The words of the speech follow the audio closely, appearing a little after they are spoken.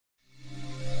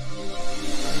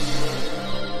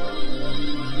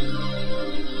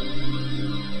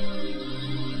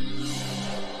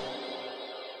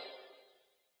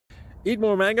Eat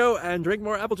more mango and drink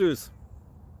more apple juice.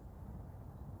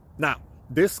 Now,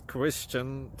 this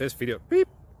video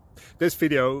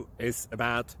is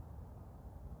about,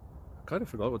 I kind of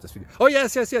forgot what this video. Oh,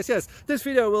 yes. This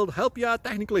video will help you out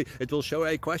technically. It will show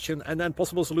a question and then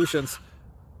possible solutions.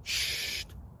 Shh.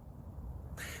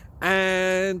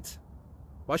 And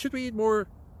why should we eat more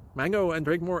mango and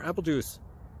drink more apple juice?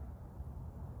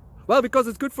 Well, because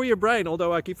it's good for your brain,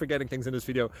 although I keep forgetting things in this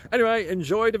video. Anyway,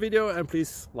 enjoy the video and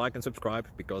please like and subscribe,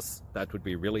 because that would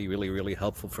be really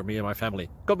helpful for me and my family.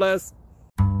 God bless!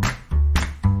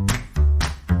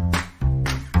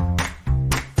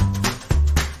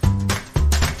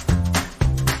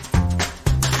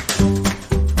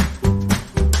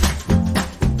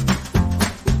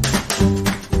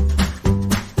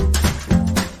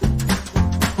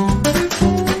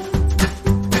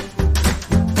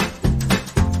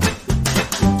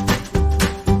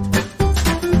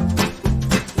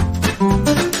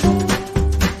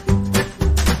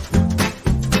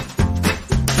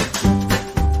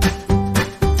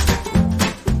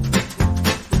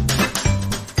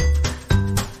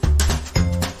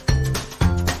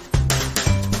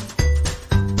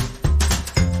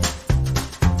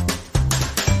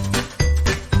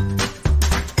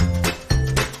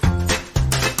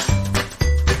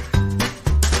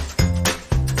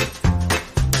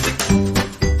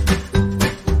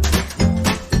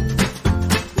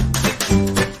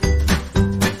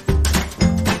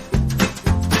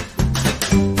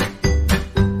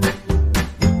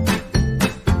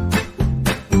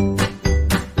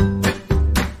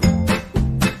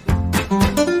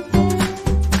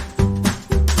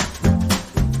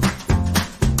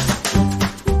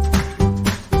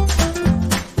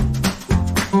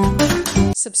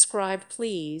 Subscribe,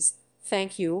 please.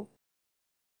 Thank you.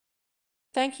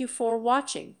 Thank you for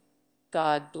watching.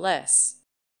 God bless.